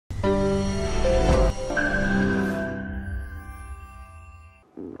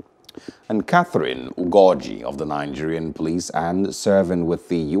And Catherine Ugorji of the Nigerian Police and serving with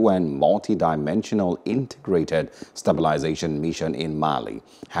the UN Multidimensional Integrated Stabilisation Mission in Mali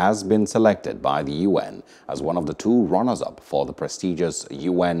has been selected by the UN as one of the two runners-up for the prestigious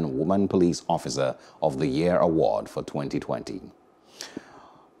UN Woman Police Officer of the Year Award for 2020.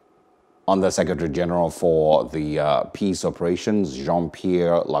 Under Secretary General for the Peace Operations,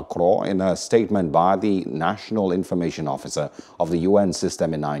 Jean-Pierre Lacroix, in a statement by the National Information Officer of the UN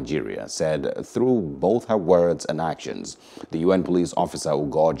system in Nigeria, said through both her words and actions, the UN police officer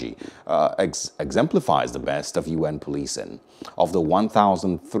Ugorji exemplifies the best of UN policing. Of the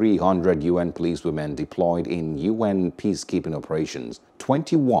 1,300 UN policewomen deployed in UN peacekeeping operations,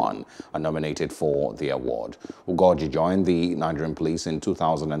 21 are nominated for the award. Ugorji joined the Nigerian police in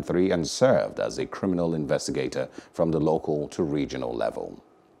 2003 and served as a criminal investigator from the local to regional level.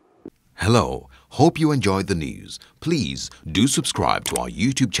 Hello, hope you enjoyed the news. Please do subscribe to our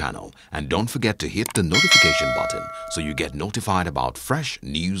YouTube channel and don't forget to hit the notification button so you get notified about fresh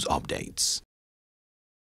news updates.